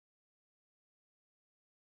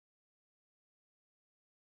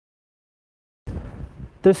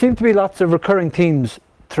There seem to be lots of recurring themes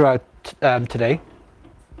throughout today.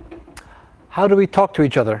 How do we talk to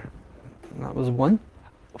each other? That was one.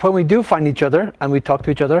 When we do find each other and we talk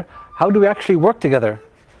to each other, how do we actually work together?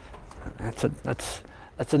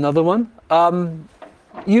 That's another one.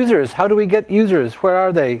 Users, how do we get users? Where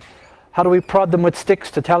are they? How do we prod them with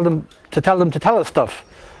sticks to tell them to tell us stuff?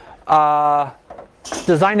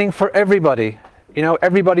 Designing for everybody. You know,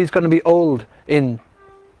 everybody's going to be old in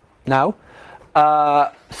now.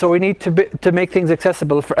 So we need to make things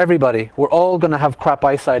accessible for everybody. We're all going to have crap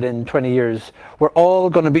eyesight in 20 years. We're all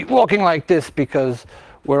going to be walking like this because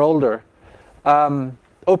we're older.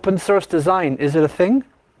 Open source design, is it a thing?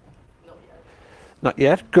 Not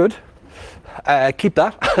yet. Good. Keep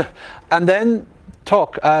that. And then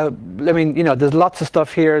talk. I mean, you know, there's lots of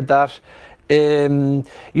stuff here that you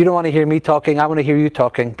don't want to hear me talking. I want to hear you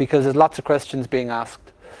talking because there's lots of questions being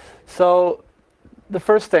asked. So the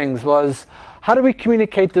first things was, how do we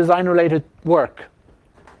communicate design-related work?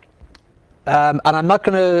 And I'm not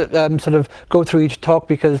going to sort of go through each talk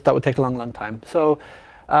because that would take a long, long time. So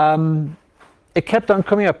it kept on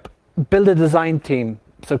coming up. Build a design team.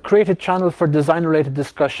 So create a channel for design-related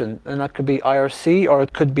discussion, and that could be IRC, or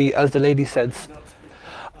it could be, as the lady said,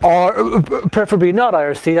 or preferably not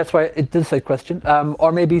IRC. That's why it did say question,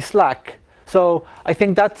 or maybe Slack. So I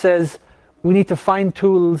think that says we need to find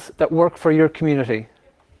tools that work for your community.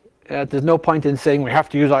 There's no point in saying we have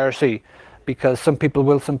to use IRC, because some people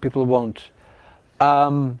will, some people won't.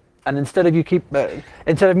 And instead of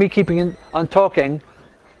me keeping on talking,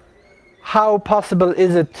 how possible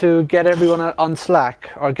is it to get everyone on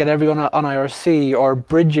Slack or get everyone on IRC or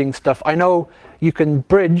bridging stuff? I know you can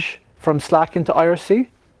bridge from Slack into IRC.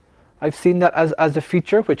 I've seen that as a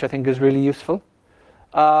feature, which I think is really useful.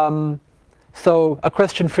 So a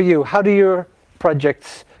question for you, how do your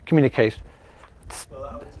projects communicate? Well,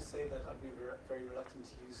 I would just say that I'd be very reluctant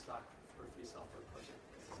to use Slack for a free software project.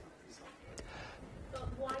 So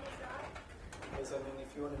why is that? Because I mean,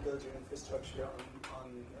 if you want to build your infrastructure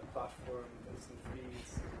on a platform that isn't free,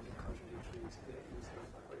 it's contradictory to the use of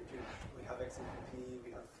what you do. We have XMPP,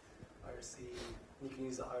 we have IRC. You can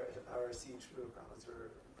use the IRC through a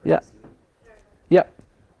browser. Yeah. Yeah.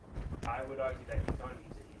 I would argue that you can't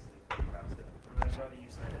use it easily for a browser. I'd rather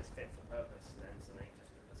use something that's fit for purpose than something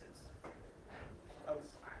just because it's.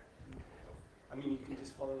 I mean, you can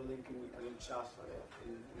just follow the link in the chat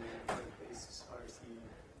in the base IRC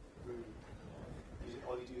room.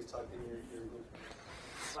 All you do is type in your group.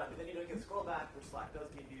 Right, but then you can scroll back, which Slack does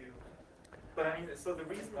give you. But I mean, so the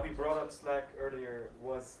reason we brought up Slack earlier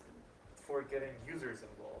was for getting users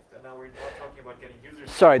involved, and now we're not talking about getting users.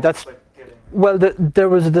 Sorry, involved, that's. but getting Well, there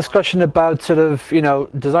was a discussion about sort of, you know,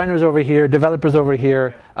 designers over here, developers over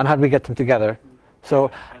here, and how do we get them together? So.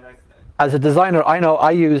 As a designer, I know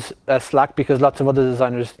I use Slack because lots of other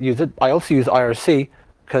designers use it. I also use IRC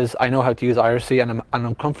because I know how to use IRC and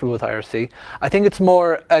I'm comfortable with IRC. I think it's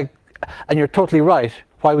more, and you're totally right,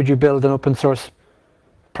 why would you build an open source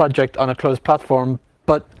project on a closed platform?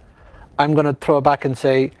 But I'm going to throw it back and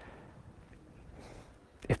say,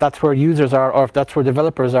 if that's where users are or if that's where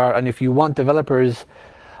developers are, and if you want developers,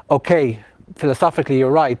 okay, philosophically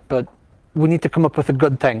you're right, but we need to come up with a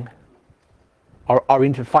good thing. Or we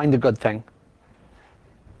need to find a good thing.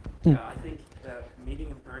 Yeah, I think meeting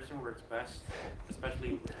in person works best,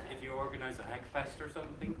 especially if you organize a Hackfest or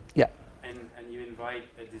something. Yeah. And you invite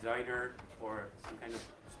a designer or some kind of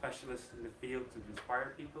specialist in the field to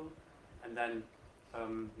inspire people, and then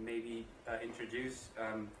maybe introduce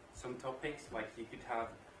some topics. Like you could have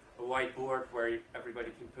a whiteboard where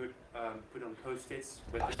everybody can put on post-its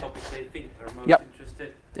with the topics they think are most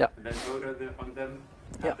interested, and then vote on them.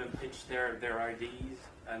 Have them pitch their ideas,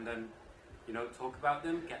 and then talk about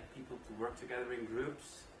them. Get people to work together in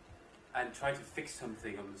groups, and try to fix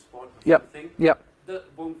something on the spot. Something. That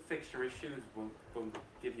won't fix your issues. Won't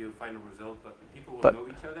give you a final result. But people will know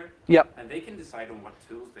each other. And they can decide on what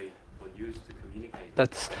tools they will use to communicate.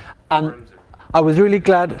 That's and I was really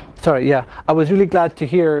glad. Sorry, yeah, I was really glad to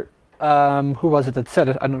hear. Who was it that said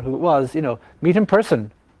it? I don't know who it was. Meet in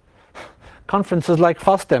person. Conferences like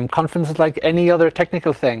FOSDEM, conferences like any other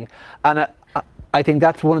technical thing, and I think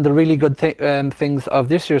that's one of the really good things of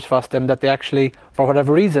this year's FOSDEM, that they actually, for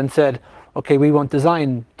whatever reason, said, okay, we want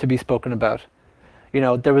design to be spoken about.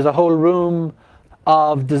 There was a whole room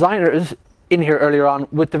of designers in here earlier on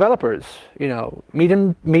with developers. Meet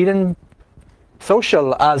in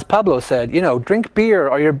social, as Pablo said. Drink beer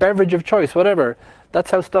or your beverage of choice, whatever.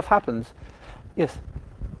 That's how stuff happens. Yes.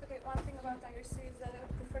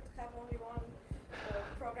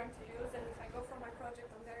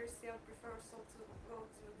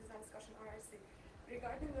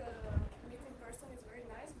 Regarding the meeting person, it's very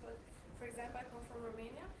nice. for example, I come from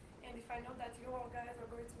Romania, and if I know that you all guys are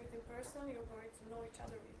going to meet in person, you're going to know each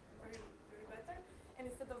other very, very better. And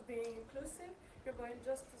instead of being inclusive, you're going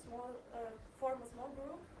just to form a small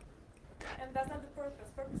group. And that's not the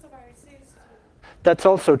purpose. Purpose of IRC is to... That's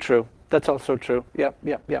also true. That's also true. Yeah,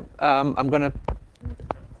 yeah, yeah. I'm gonna.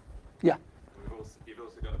 Yeah. You've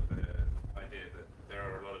also got the idea that there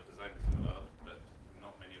are a lot of designers in the world, but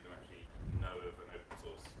not many of them actually know of an open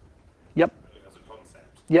source. Yep. As a concept.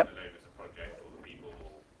 Yep. Let alone as a project, or the people,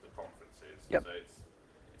 or the conferences. Yep. So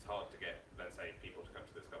it's hard to get, let's say, people to come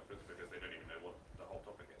to this conference because they don't even know what the whole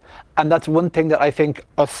topic is. And that's one thing that I think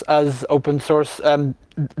us as open source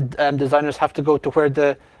designers have to go to where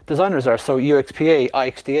the designers are. So UXPA,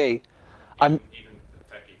 IXDA. Even the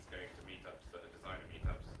techies going to meetups that are designer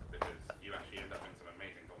meetups, because you actually end up in some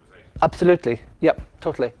amazing conversations. Absolutely. Yep.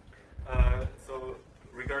 Totally. So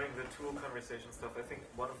regarding the tool conversation stuff, I think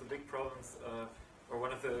one of the big problems, or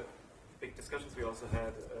one of the big discussions we also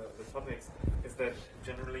had with topics, is that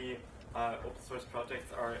generally open source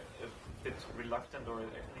projects are a bit reluctant or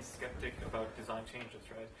at least skeptic about design changes,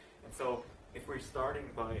 right? And so if we're starting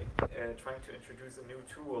by trying to introduce a new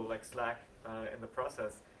tool like Slack in the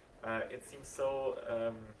process, it seems so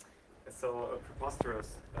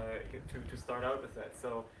preposterous to start out with that.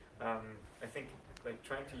 So I think like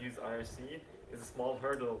trying to use IRC is a small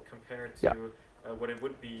hurdle compared to what it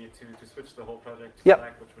would be to switch the whole project to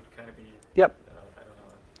Slack, which would kind of be I don't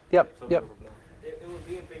know. Totally overblown. It would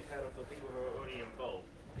be a big hurdle for people who are already involved.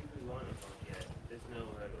 People who aren't involved yet, there's no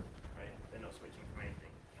hurdle, right? They're not switching from anything.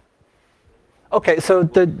 Okay, so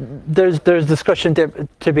there's discussion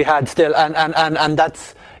to be had still, and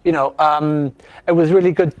that's, you know, it was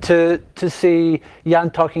really good to see Jan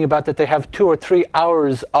talking about that they have 2 or 3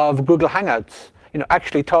 hours of Google Hangouts, you know,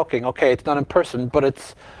 actually talking. Okay, it's not in person, but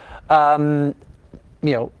it's, you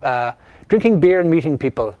know, drinking beer and meeting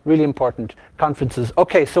people, really important. Conferences.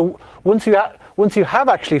 Okay, so once you have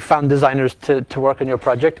actually found designers to work on your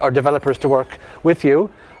project or developers to work with you,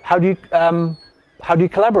 how do you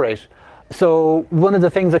collaborate? So one of the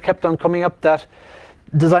things that kept on coming up, that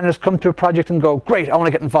designers come to a project and go, great, I want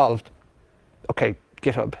to get involved. Okay,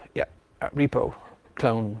 GitHub, yeah, repo,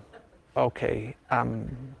 clone, okay,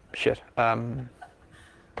 shit,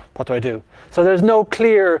 what do I do? So there's no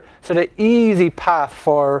clear sort of easy path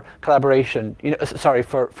for collaboration, you know, sorry,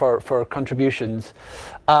 for contributions.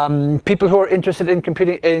 People who are interested in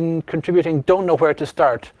contributing don't know where to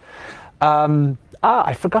start.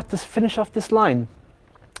 I forgot to finish off this line.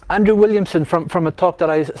 Andrew Williamson from a talk that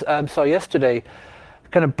I saw yesterday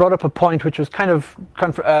kind of brought up a point which was kind of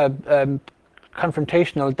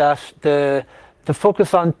confrontational, that the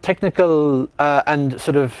focus on technical and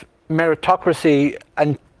sort of meritocracy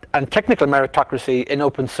and technical meritocracy in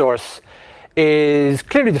open source is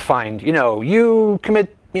clearly defined. You know, you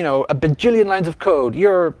commit, you know, a bajillion lines of code,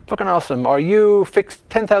 you're fucking awesome, or you fix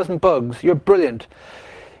 10,000 bugs, you're brilliant.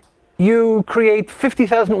 You create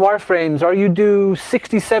 50,000 wireframes, or you do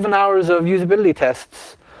 67 hours of usability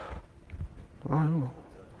tests.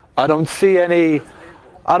 I don't see any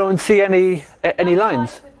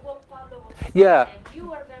lines. Yeah.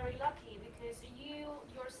 You are very lucky because you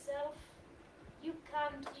yourself, you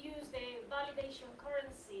can't use the validation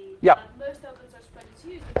currency that most open source projects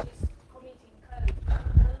use, which is committing code.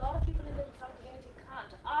 And a lot of people in the GitHub community can't.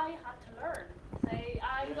 I had to learn.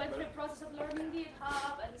 I went through the process of learning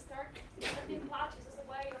GitHub and start setting patches as a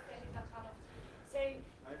way of getting that kind of. So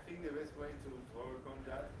I think the best way to overcome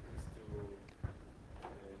that is to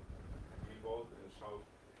be bold and show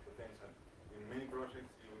potential. In many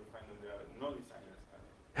projects, you will find that there are no designers.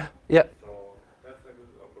 Yeah. So that's a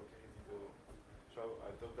good opportunity to show a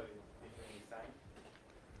totally different design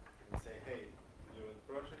and say, hey, your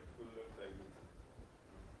project will look like this.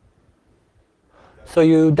 So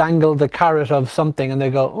you dangle the carrot of something, and they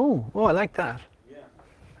go, oh, I like that. Yeah.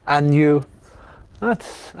 And you,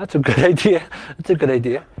 that's a good idea. That's a good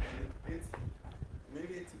idea.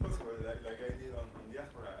 Maybe it's possible, like I did on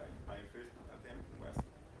Diaspora. My first attempt was,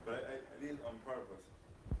 but I did it on purpose.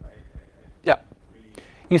 Yeah. Really,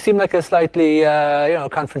 You seem like a slightly, you know,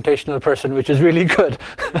 confrontational person, which is really good,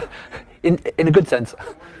 in a good sense. I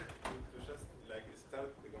wanted to just like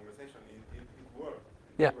start the conversation. It worked.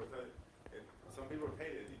 Yeah. Some people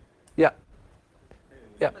hated it. Yeah.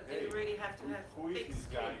 Yeah. But you really have to have Who is thick this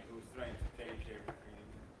guy skin. who's trying to change everything?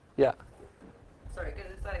 Yeah. Sorry,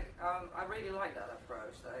 because it's like, I really like that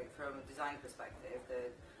approach, like from a design perspective,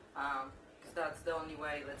 that, because that's the only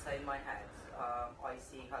way, let's say in my head, I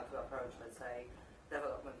see how to approach, let's say,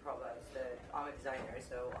 development problems. That I'm a designer,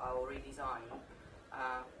 so I will redesign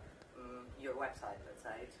your website, let's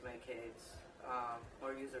say, to make it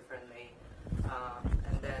more user-friendly,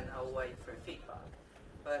 and then I'll wait for feedback.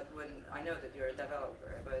 But when I know that you're a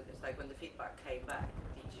developer, but it's like when the feedback came back,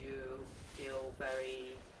 did you feel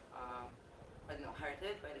very, I don't know,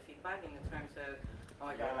 hurted by the feedback in terms of, oh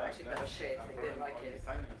my god, actually that was shit, I didn't like it.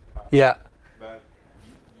 Yeah. But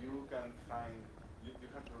you can find, you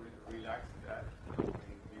have to relax that and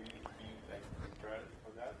be like prepared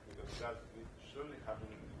for that, because that will surely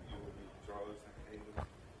happen. You will be trolls and haters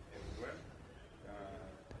everywhere.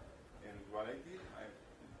 And what I did,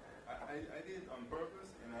 I did it on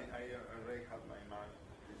purpose, and I already had my mind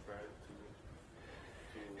prepared to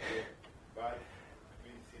get bad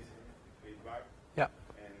criticism, feedback, Yeah.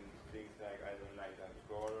 and things like I don't like that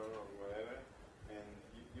color or whatever. And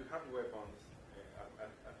you have weapons,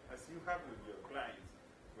 as you have with your clients.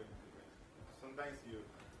 Sometimes you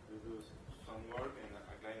do some work, and a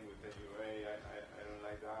client will tell you, hey, I don't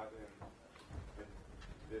like that. And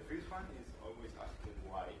the first one is always asking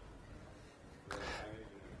why.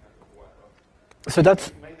 So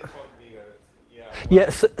that's. Make the font bigger. Yeah.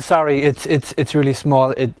 Yes. Sorry, it's really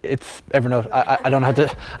small. It's Evernote. I don't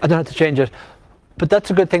have to change it. But that's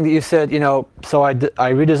a good thing that you said. You know, so I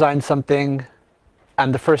redesigned something,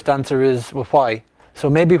 and the first answer is, well, why? So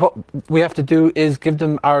maybe what we have to do is give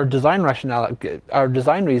them our design rationale, our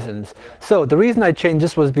design reasons. So the reason I changed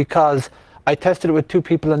this was because I tested it with 2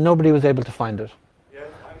 people and nobody was able to find it. Yeah,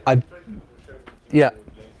 I- I tried to share with you Yeah.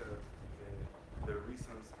 later the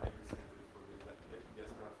reasons I presented for the Yes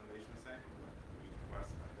Foundation site, which was a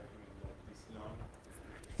document like this long.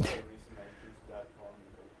 The reason I used that one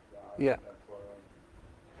because Yeah. that forum.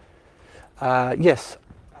 Yes.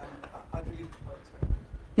 I'd really,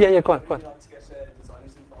 Yeah. Go on. I'd really like to get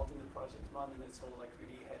designers involved in the project, man, and it's all like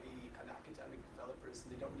really heavy kind of academic developers, and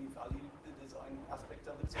they don't really value the design aspect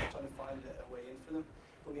of it, so I'm trying to find a way in for them.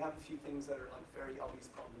 But we have a few things that are like very obvious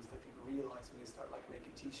problems that people realize when they start like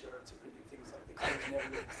making t-shirts or printing things like the kind of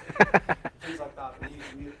generic things like that. And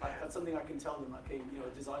like, that's something I can tell them, okay, you know,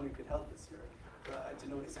 a designer could help us here. But I don't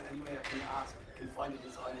know, is there any way I can ask, can find a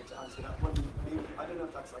designer to answer that one? Maybe, I don't know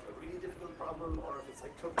if that's like a really difficult problem or if it's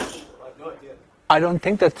like troublesome, I have no idea. I don't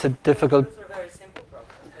think that's a difficult. Those are very simple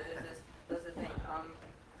problems, but that's the thing.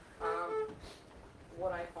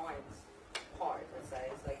 What I find hard, let's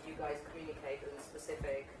say, is like you guys communicate in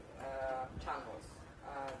specific channels.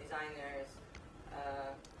 Designers,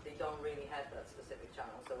 they don't really have that specific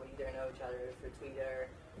channel, so we either know each other through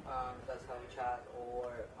Twitter, that's how we chat,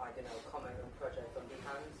 or I don't know, comment on projects on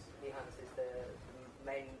Behance. Behance is the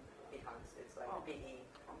main Behance. It's like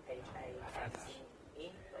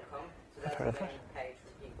behance.com. So that's the main page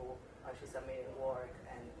where people actually submit work,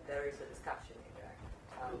 and there is a discussion in there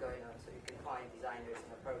going on, so you can find designers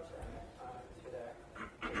and approach them through there.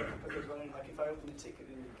 Because when, like, if I open a ticket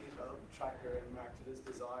in the GitHub tracker and marked it as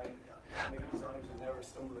design, maybe designers would never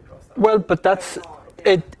stumble across that. Well, but that's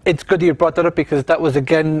it. It's good that you brought that up, because that was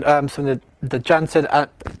again something that Jan said,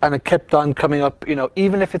 and it kept on coming up. You know,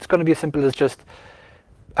 even if it's going to be as simple as just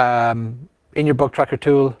in your bug tracker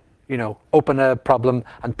tool, you know, open a problem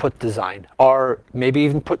and put design, or maybe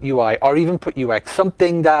even put UI, or even put UX,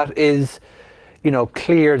 something that is, you know,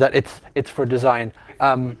 clear that it's for design.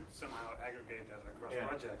 Somehow aggregate that across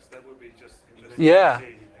projects, that would be just interesting Yeah. to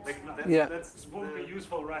see. Yeah. That won't be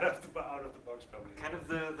useful right out of the box, probably. Kind of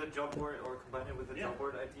the job board, or combine it with the job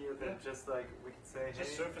board idea that just like we can say,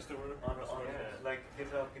 Just hey, surface the work. on like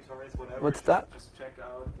GitHub, Guitars, whatever. What's that? Just check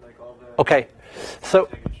out like all the. Okay, so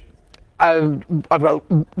I've got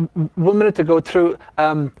 1 minute to go through.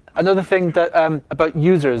 Another thing that about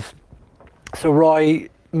users. So Roy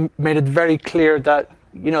made it very clear that,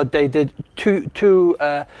 you know, they did two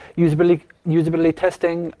usability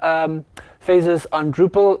testing phases on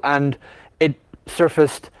Drupal, and it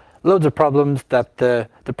surfaced loads of problems that the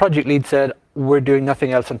project lead said, we're doing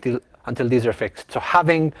nothing else until these are fixed. So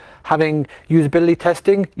having usability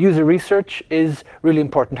testing, user research is really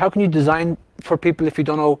important. How can you design for people if you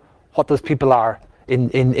don't know what those people are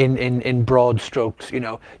in broad strokes? You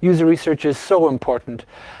know, user research is so important,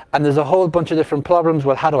 and there's a whole bunch of different problems.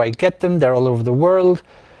 Well, how do I get them? They're all over the world.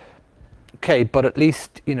 Okay, but at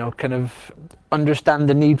least, you know, kind of understand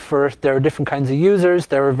the need for it. There are different kinds of users.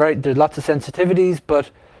 There's lots of sensitivities, but,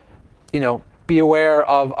 you know, be aware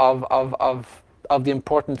of the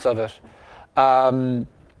importance of it. I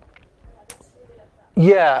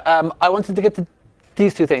wanted to get to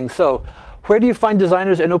these 2 things. So, where do you find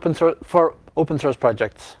designers in open source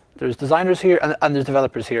projects? There's designers here and there's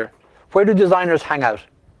developers here. Where do designers hang out?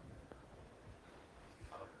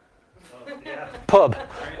 Pub.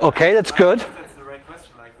 Okay, that's good. That's the right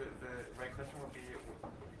question. Like the right question would be,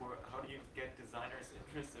 how do you get designers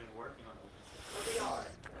interested in working on open source? Well, they are.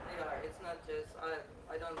 it's not just,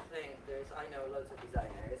 I don't think I know loads of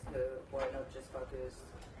designers who are not just focused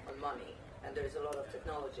on money, and there's a lot of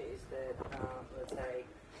technologies that, let's say,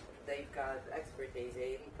 they've got expertise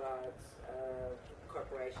in, but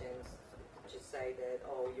corporations just say that,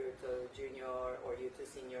 oh, you're too junior or you're too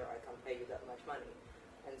senior, I can't pay you that much money.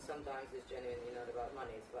 And sometimes it's genuinely not about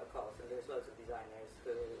money, it's about cost, and there's loads of designers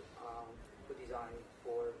who design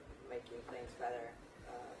for making things better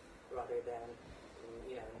rather than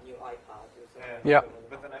new iPad or something. Yeah.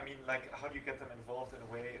 But then I mean, like, how do you get them involved in a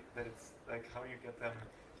way that it's like, how do you get them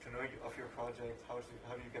to know of your project? How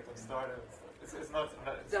do you get them started? It's not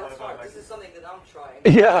about like. This is something that I'm trying.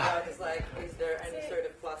 Yeah. It's like, is there any sort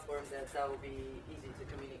of platform that will be easy to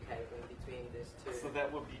communicate in between these two? So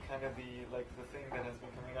that would be kind of the thing that has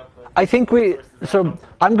been coming up. I think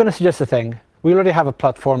I'm going to suggest a thing. We already have a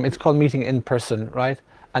platform. It's called Meeting in Person, right?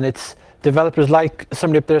 And it's developers, like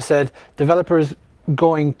somebody up there said, developers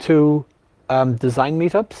going to design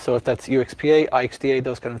meetups. So if that's UXPA, IXDA,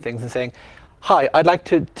 those kind of things, and saying, hi, I'd like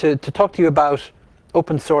to talk to you about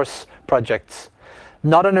open source projects.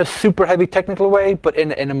 Not in a super heavy technical way, but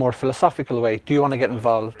in a more philosophical way. Do you want to get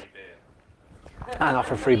involved? And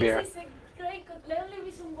offer free beer. This is a great, the only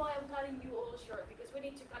reason why I'm cutting you all short, because we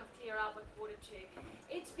need to kind of clear up at quarter two.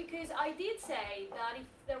 It's because I did say that if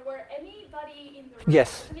there were anybody in the room,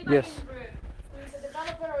 Yes, anybody yes. in the room who is a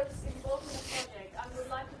developer or is involved in a project and would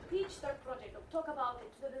like to pitch their project or talk about it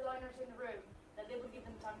to the designers in the room, that they would give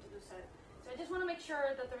them time to do so. So I just want to make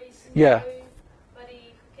sure that there is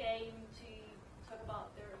nobody who came to talk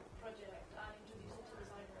about their project and introduce it to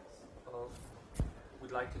designers. Well,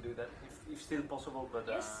 we'd like to do that if still possible, but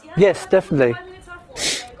Yes, definitely. 5 minutes are full,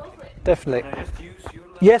 so go for it. Definitely. Can I just use your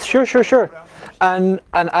Yes, sure. And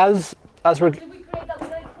as we're If we create that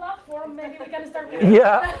great platform, maybe we can start with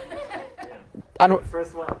yeah. And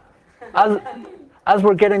First one. as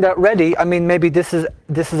we're getting that ready, I mean, maybe this is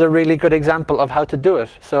a really good example of how to do it.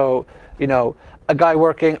 So, a guy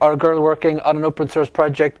working or a girl working on an open source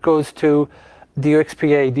project goes to the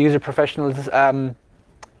UXPA, the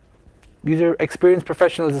User Experience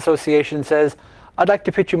Professionals Association, says, I'd like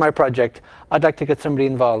to pitch you my project. I'd like to get somebody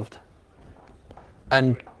involved.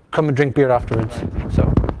 And come and drink beer afterwards.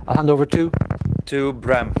 So I'll hand over to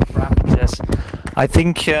Bram. Yes. I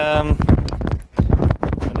think I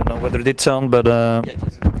don't know whether it's on, but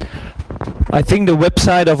I think the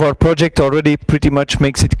website of our project already pretty much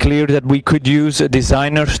makes it clear that we could use a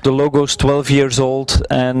designer. The logo's 12 years old,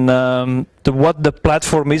 and what the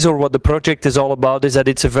platform is or what the project is all about is that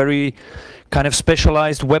it's a very kind of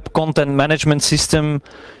specialized web content management system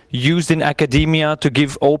used in academia to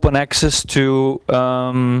give open access to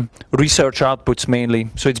research outputs mainly.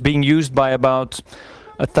 So it's being used by about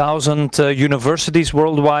 1,000 universities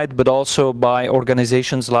worldwide, but also by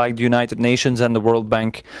organizations like the United Nations and the World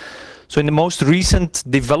Bank. So in the most recent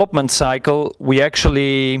development cycle, we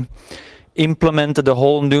actually implemented a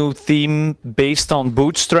whole new theme based on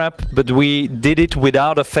Bootstrap, but we did it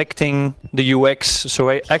without affecting the UX. So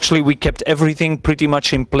actually we kept everything pretty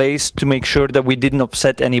much in place to make sure that we didn't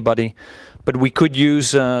upset anybody. But we could use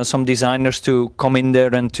some designers to come in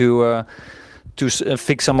there and to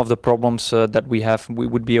fix some of the problems that we have. We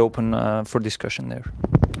would be open for discussion there.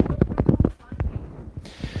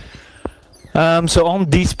 So on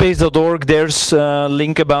dspace.org, there's a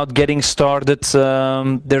link about getting started.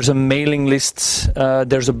 There's a mailing list.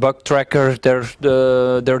 There's a bug tracker. There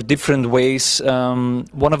are different ways.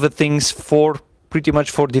 One of the things pretty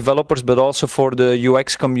much for developers, but also for the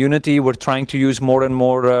UX community, we're trying to use more and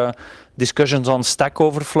more discussions on Stack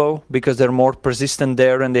Overflow because they're more persistent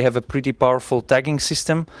there and they have a pretty powerful tagging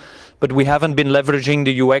system. But we haven't been leveraging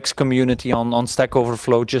the UX community on Stack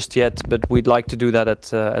Overflow just yet, but we'd like to do that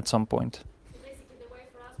at some point.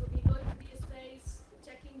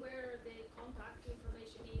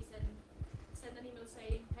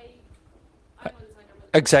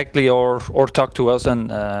 Exactly, or talk to us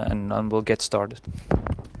and we'll get started.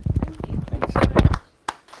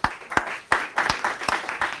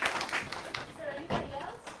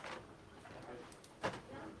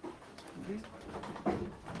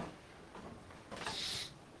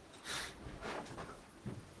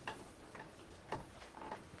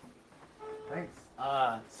 Thanks.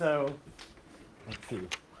 So let's see.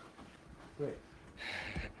 Great.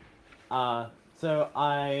 So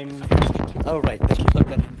I'm. Oh right, thank you. Plug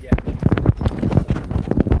that in. Yeah.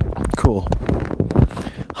 Cool.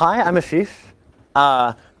 Hi, I'm Ashish.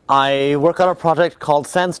 I work on a project called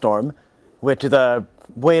Sandstorm, which is a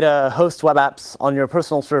way to host web apps on your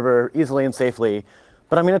personal server easily and safely.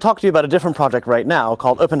 But I'm going to talk to you about a different project right now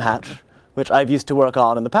called OpenHatch, which I've used to work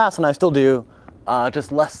on in the past, and I still do,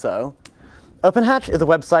 just less so. OpenHatch is a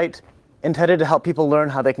website intended to help people learn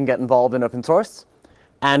how they can get involved in open source.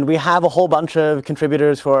 And we have a whole bunch of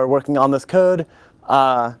contributors who are working on this code.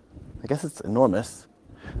 I guess it's enormous.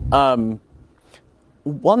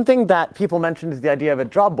 One thing that people mentioned is the idea of a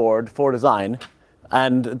job board for design.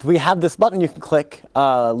 And we have this button you can click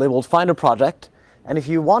labeled Find a Project. And if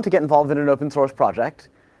you want to get involved in an open source project,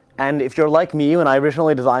 and if you're like me when I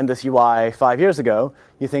originally designed this UI 5 years ago,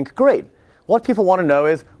 you think, great. What people want to know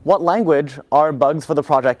is, what language are bugs for the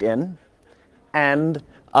project in? And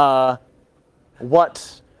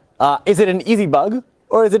is it an easy bug?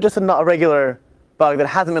 Or is it just a regular bug that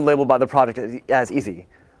hasn't been labeled by the project as easy?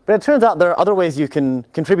 But it turns out there are other ways you can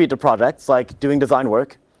contribute to projects, like doing design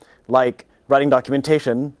work, like writing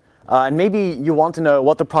documentation. And maybe you want to know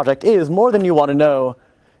what the project is more than you want to know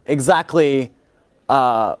exactly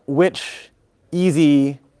which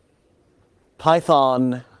easy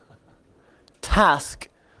Python task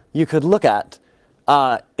you could look at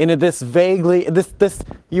in this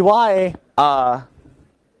UI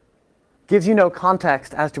gives you no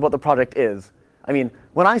context as to what the project is. I mean,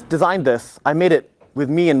 when I designed this, I made it with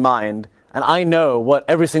me in mind, and I know what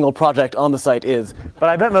every single project on the site is, but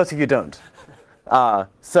I bet most of you don't.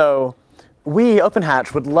 So we,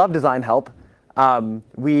 OpenHatch, would love design help.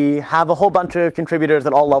 We have a whole bunch of contributors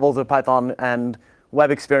at all levels of Python and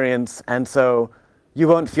web experience, and so you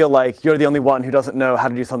won't feel like you're the only one who doesn't know how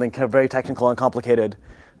to do something very technical and complicated.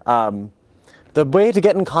 The way to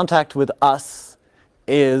get in contact with us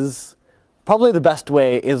is, probably the best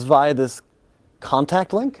way is via this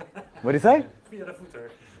contact link. What do you say?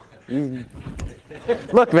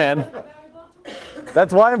 Look, man,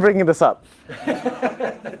 that's why I'm bringing this up.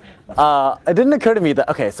 It didn't occur to me that,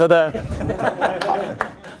 OK, so the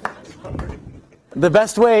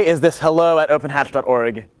best way is this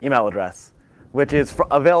hello@openhatch.org email address, which is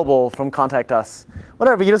available from Contact Us.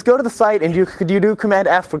 Whatever, you just go to the site and you do Command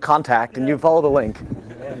F for contact and you follow the link.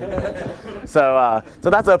 So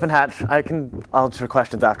that's OpenHatch. I'll answer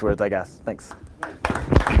questions afterwards, I guess. Thanks.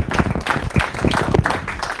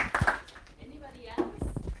 Anybody else?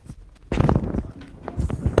 I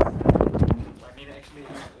mean, actually,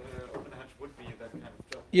 OpenHatch would be that kind of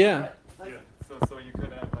job. Yeah. So you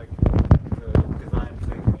could have like the design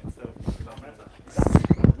thing instead of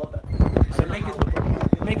So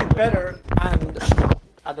make it better and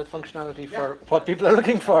add that functionality for what people are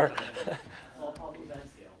looking for.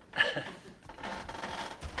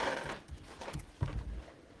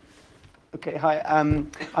 Okay, hi. I'm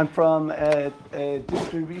from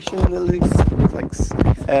distribution Linux,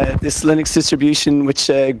 this Linux distribution which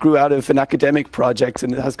grew out of an academic project,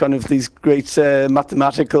 and it has kind of these great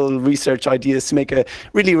mathematical research ideas to make a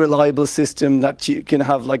really reliable system that you can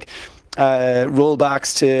have like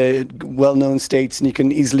rollbacks to well-known states, and you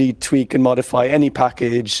can easily tweak and modify any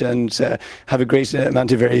package and have a great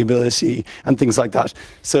amount of variability and things like that.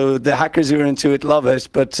 So the hackers who are into it love it,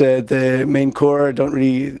 but the main core don't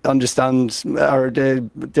really understand, or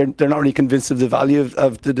they're not really convinced of the value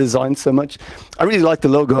of the design so much. I really like the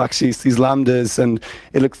logo, actually. It's these lambdas, and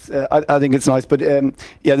it looks, I think it's nice. But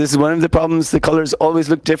yeah, this is one of the problems. The colors always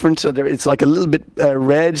look different. So it's like a little bit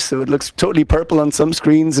red, so it looks totally purple on some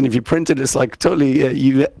screens, and if you print it's like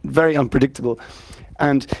totally very unpredictable.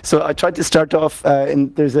 And so I tried to start off,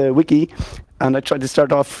 there's a wiki, and I tried to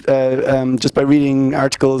start off just by reading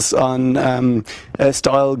articles on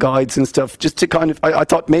style guides and stuff, just to kind of, I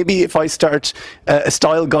thought maybe if I start a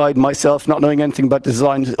style guide myself, not knowing anything about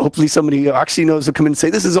design, hopefully somebody who actually knows will come in and say,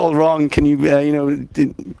 this is all wrong, can you,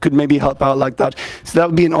 could maybe help out like that. So that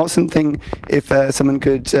would be an awesome thing if someone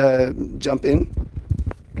could jump in.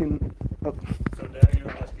 So there you're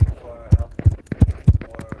asking for help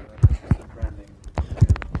or branding?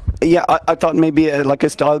 Yeah, I thought maybe like a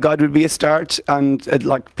style guide would be a start, and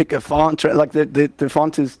like pick a font. Like the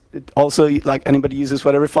font is also, like, anybody uses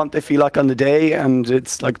whatever font they feel like on the day, and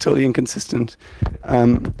it's like totally inconsistent.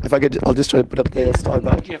 If I could, I'll just try to put up the style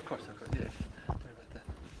guide. Yeah, of course. Yeah.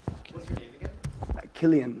 What's your name again?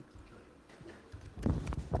 Killian. And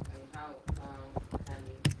how can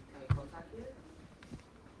we contact you?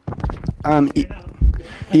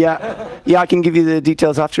 Yeah, I can give you the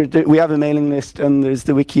details after. We have a mailing list, and there's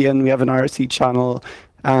the wiki, and we have an IRC channel.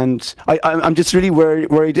 And I'm just really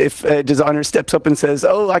worried if a designer steps up and says,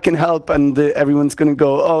 "Oh, I can help," and everyone's going to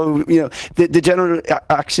go, "Oh, the general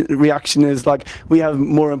reaction is like, we have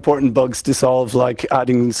more important bugs to solve, like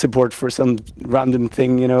adding support for some random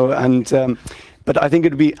thing, and But I think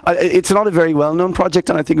it'd be, it's not a very well-known project,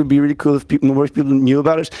 and I think it would be really cool if more people knew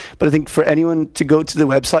about it. But I think for anyone to go to the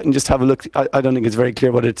website and just have a look, I don't think it's very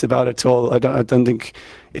clear what it's about at all. I don't think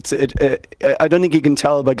it's I don't think you can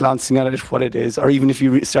tell by glancing at it what it is, or even if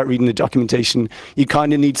you start reading the documentation, you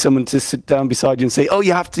kind of need someone to sit down beside you and say, oh,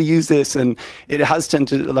 you have to use this, and it has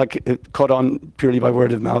tended to like caught on purely by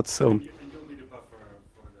word of mouth. So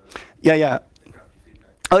yeah.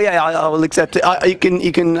 Oh yeah, I will accept it. I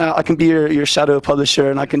can be your shadow publisher,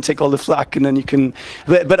 and I can take all the flack, and then you can.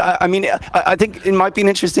 But I mean, I think it might be an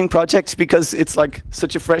interesting project because it's like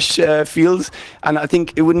such a fresh field, and I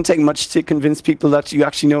think it wouldn't take much to convince people that you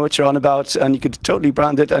actually know what you're on about, and you could totally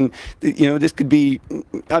brand it. And you know, this could be,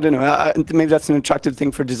 I don't know, maybe that's an attractive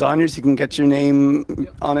thing for designers. You can get your name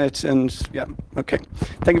on it, and yeah, okay.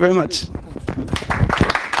 Thank you very much.